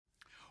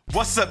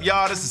What's up,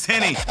 y'all? This is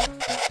Henny.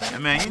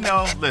 And man, you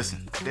know,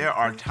 listen, there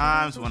are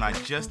times when I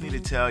just need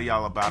to tell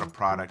y'all about a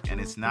product and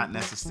it's not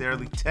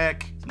necessarily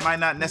tech. It might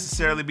not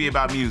necessarily be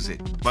about music,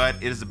 but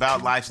it is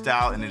about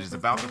lifestyle and it is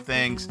about the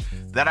things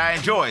that I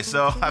enjoy.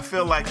 So I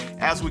feel like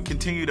as we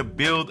continue to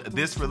build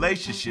this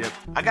relationship,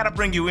 I gotta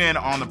bring you in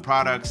on the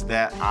products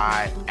that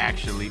I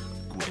actually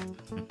with.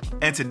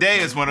 And today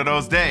is one of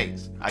those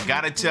days. I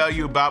gotta tell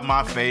you about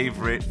my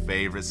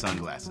favorite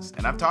sunglasses.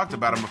 And I've talked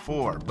about them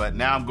before, but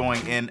now I'm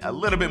going in a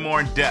little bit more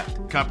in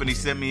depth. Company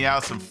sent me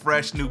out some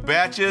fresh new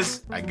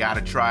batches. I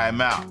gotta try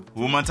them out.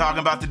 Who am I talking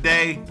about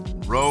today?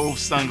 Roav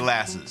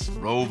sunglasses,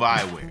 Roav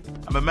Eyewear.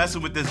 I've been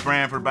messing with this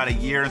brand for about a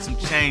year and some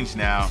change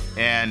now.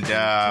 And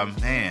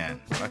man,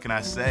 what can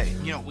I say?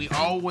 You know, we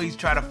always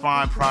try to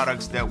find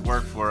products that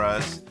work for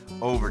us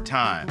over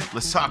time.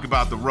 Let's talk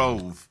about the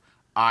Roav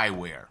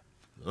Eyewear.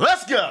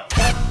 Let's go!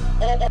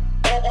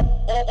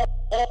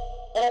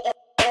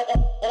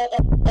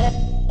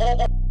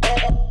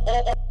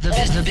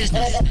 The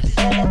business.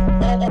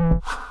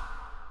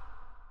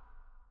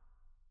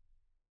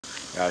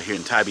 Out here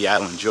in Tybee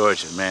Island,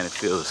 Georgia, man, it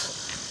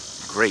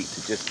feels great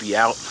to just be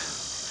out,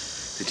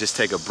 to just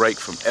take a break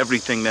from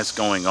everything that's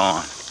going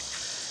on,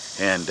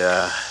 and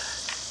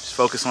just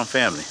focus on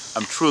family.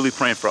 I'm truly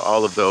praying for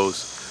all of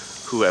those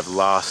who have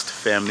lost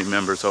family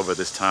members over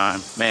this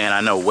time. Man, I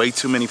know way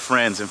too many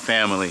friends and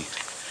family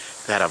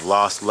that have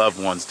lost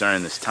loved ones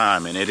during this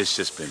time, and it has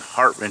just been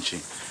heart-wrenching,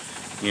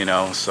 you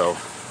know. So,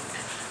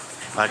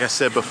 like I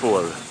said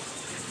before,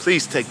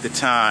 please take the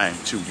time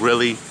to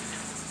really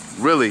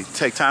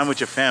take time with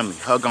your family.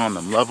 Hug on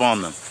them, love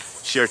on them,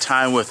 share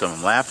time with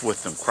them, laugh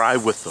with them, cry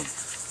with them,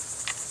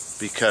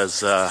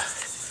 because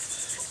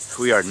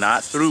we are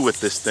not through with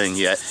this thing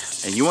yet,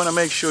 and you want to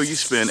make sure you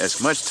spend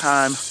as much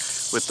time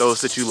with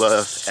those that you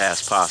love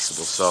as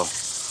possible. So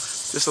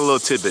just a little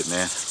tidbit,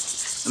 man.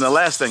 And the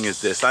last thing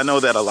is this. I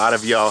know that a lot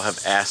of y'all have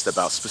asked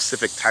about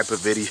specific type of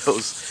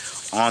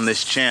videos on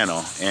this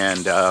channel,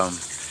 and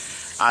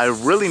I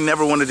really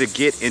never wanted to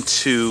get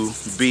into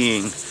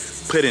being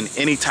put in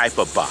any type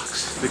of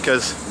box,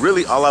 because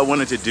really all I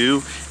wanted to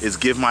do is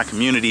give my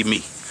community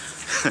me.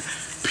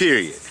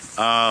 Period.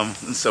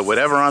 And so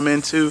whatever I'm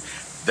into,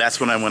 that's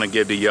what I want to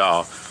give to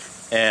y'all.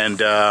 And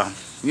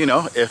you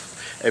know, if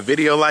a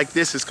video like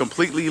this is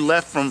completely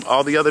left from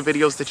all the other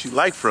videos that you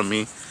like from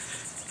me,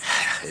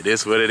 it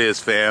is what it is,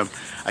 fam.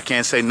 I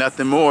can't say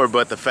nothing more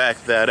but the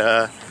fact that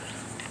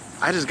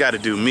I just got to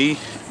do me,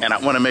 and I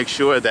want to make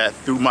sure that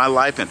through my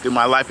life and through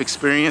my life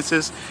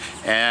experiences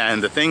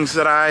and the things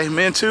that I'm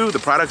into, the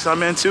products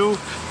I'm into,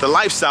 the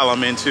lifestyle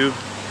I'm into,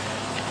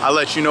 I'll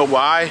let you know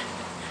why,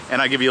 and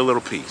I give you a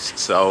little piece.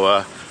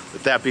 So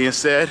with that being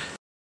said,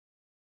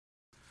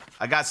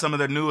 I got some of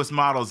their newest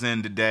models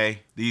in today.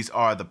 These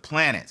are the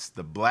Planets,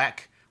 the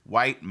Black,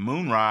 White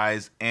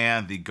Moonrise,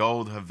 and the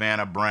Gold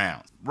Havana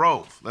Brown.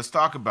 Roav, let's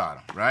talk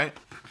about them, right?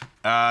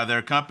 They're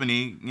a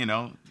company, you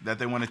know, that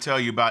they want to tell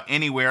you about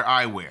anywhere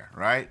eyewear,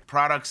 right?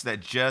 Products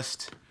that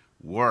just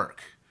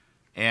work.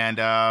 And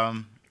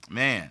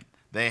man,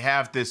 they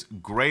have this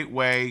great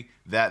way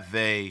that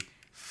they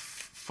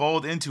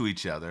fold into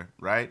each other,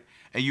 right?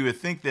 And you would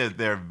think that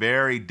they're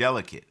very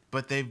delicate,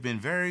 but they've been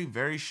very,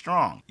 very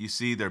strong. You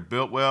see, they're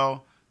built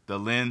well. The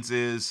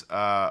lenses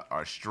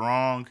are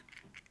strong,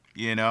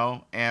 you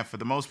know, and for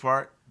the most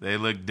part, they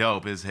look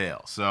dope as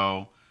hell.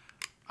 So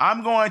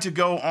I'm going to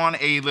go on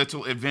a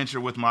little adventure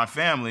with my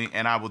family,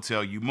 and I will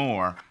tell you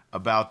more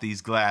about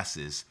these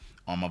glasses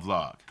on my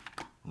vlog.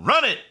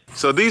 Run it!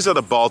 So these are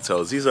the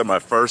Baltos. These are my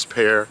first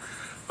pair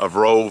of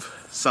Roav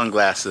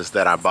sunglasses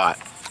that I bought.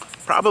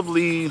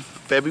 Probably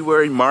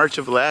February, March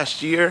of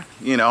last year.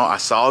 You know, I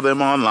saw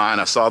them online,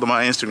 I saw them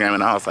on Instagram,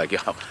 and I was like, yo,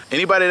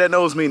 anybody that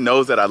knows me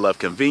knows that I love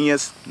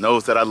convenience,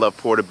 knows that I love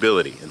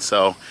portability. And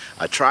so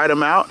I tried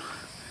them out,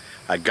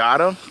 I got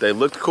them, they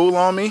looked cool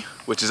on me,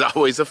 which is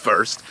always a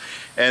first.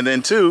 And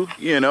then two,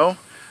 you know,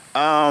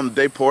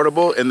 they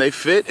portable and they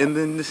fit, and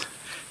then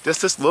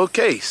just this little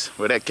case.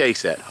 Where that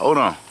case at? Hold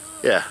on.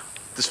 Yeah,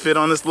 just fit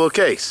on this little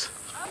case.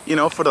 You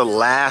know, for the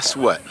last,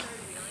 what?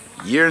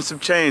 Year and some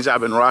change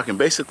I've been rocking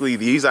basically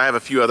these. I have a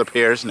few other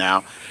pairs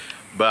now,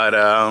 but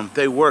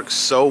they work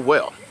so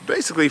well.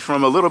 Basically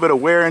from a little bit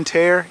of wear and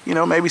tear, you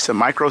know, maybe some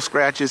micro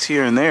scratches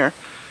here and there,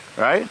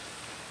 right?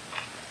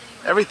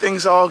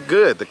 Everything's all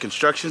good. The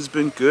construction's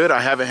been good.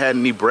 I haven't had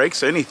any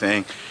breaks or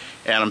anything,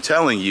 and I'm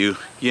telling you,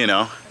 you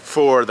know,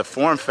 for the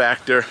form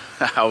factor,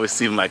 I always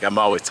seem like I'm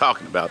always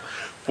talking about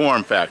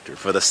form factor.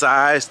 For the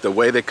size, the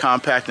way they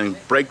compact and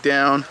break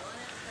down,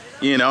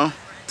 you know,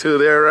 to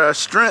their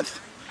strength,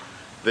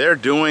 they're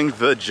doing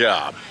the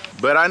job.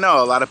 But I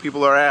know a lot of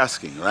people are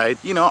asking, right?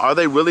 You know, are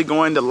they really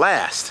going to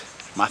last?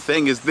 My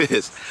thing is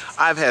this.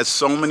 I've had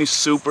so many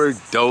super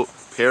dope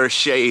pair of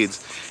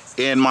shades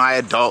in my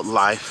adult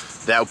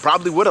life that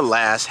probably would have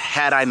lasted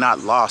had I not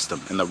lost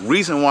them. And the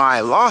reason why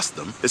I lost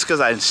them is because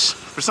I,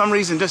 for some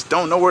reason, just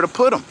don't know where to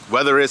put them.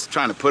 Whether it's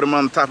trying to put them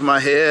on the top of my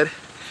head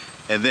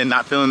and then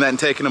not feeling that and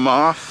taking them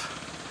off,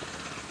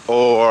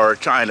 or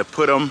trying to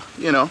put them,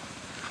 you know,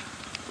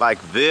 like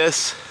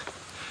this,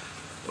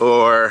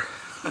 or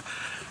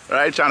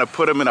right, trying to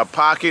put them in a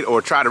pocket,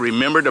 or try to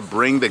remember to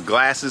bring the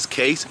glasses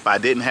case if I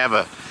didn't have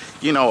a,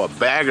 you know, a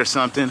bag or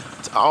something.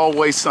 It's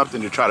always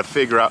something to try to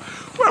figure out,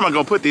 where am I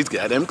gonna put these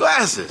goddamn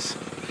glasses?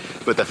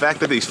 But the fact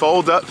that these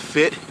fold up,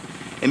 fit,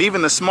 and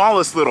even the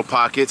smallest little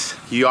pockets,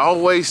 you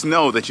always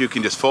know that you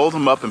can just fold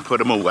them up and put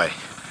them away.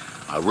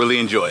 I really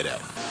enjoy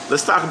that.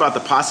 Let's talk about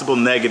the possible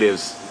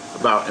negatives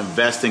about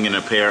investing in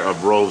a pair of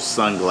Roav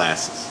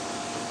sunglasses.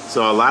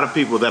 So a lot of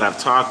people that I've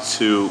talked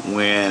to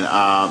when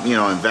you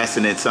know,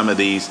 investing in some of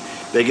these,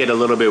 they get a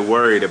little bit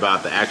worried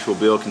about the actual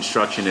build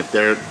construction, if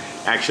they're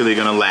actually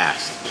gonna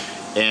last.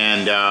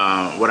 And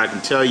what I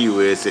can tell you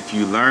is, if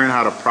you learn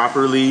how to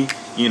properly,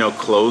 you know,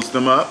 close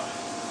them up,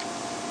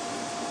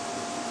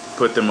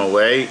 put them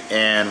away,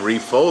 and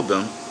refold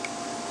them,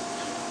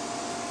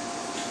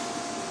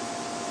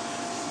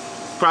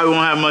 probably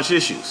won't have much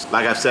issues.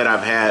 Like I've said,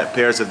 I've had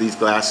pairs of these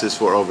glasses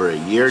for over a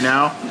year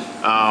now.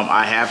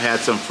 I have had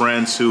some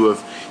friends who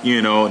have,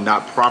 you know,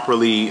 not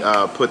properly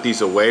put these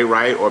away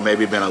right, or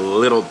maybe been a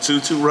little too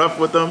rough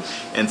with them,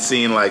 and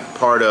seen like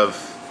part of,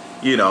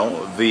 you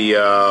know, the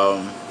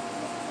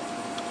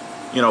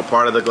you know,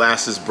 part of the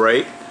glasses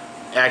break.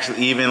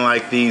 Actually, even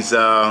like these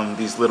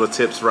little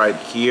tips right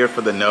here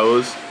for the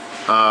nose.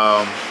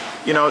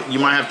 You know, you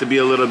might have to be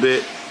a little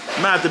bit,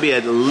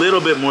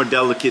 more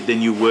delicate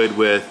than you would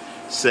with,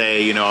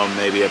 say, you know,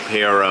 maybe a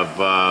pair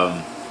of,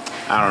 I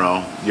don't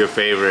know, your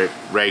favorite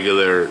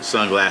regular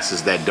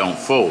sunglasses that don't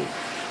fold.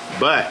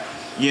 But,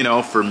 you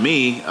know, for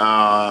me,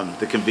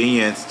 the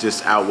convenience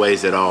just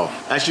outweighs it all.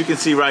 As you can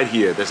see right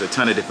here, there's a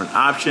ton of different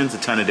options, a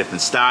ton of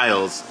different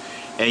styles,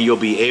 and you'll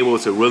be able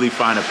to really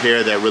find a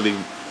pair that really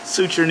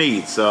suits your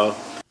needs. So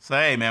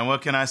hey man,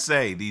 what can I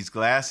say? These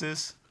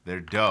glasses, they're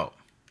dope.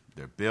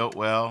 They're built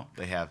well,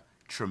 they have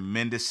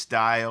tremendous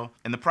style,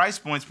 and the price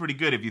point's pretty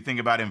good if you think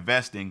about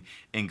investing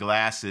in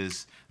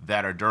glasses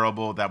that are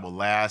durable, that will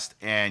last,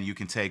 and you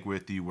can take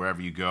with you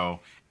wherever you go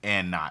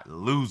and not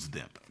lose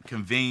them.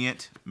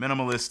 Convenient,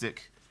 minimalistic.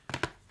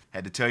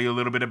 Had to tell you a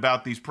little bit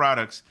about these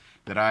products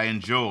that I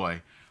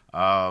enjoy,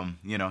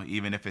 you know,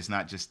 even if it's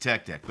not just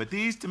tech. But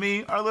these, to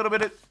me, are a little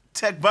bit of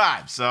tech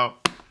vibes. So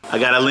I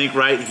got a link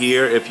right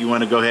here if you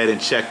want to go ahead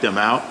and check them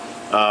out,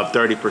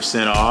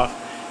 30% off.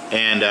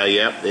 And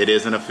yep, it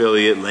is an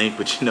affiliate link,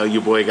 but you know,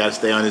 your boy got to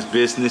stay on his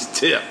business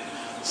tip.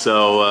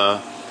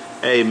 So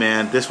hey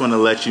man, this one to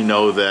let you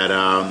know that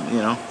you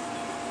know,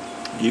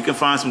 you can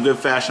find some good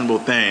fashionable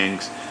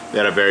things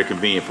that are very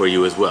convenient for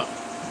you as well.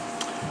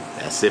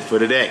 That's it for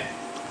today.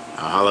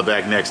 I'll holla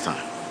back next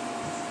time.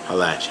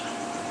 Holla at you.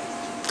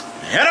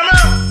 Hit 'em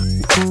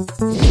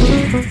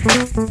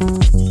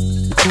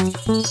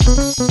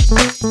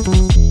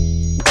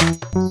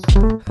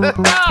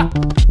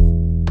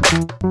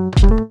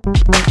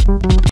up!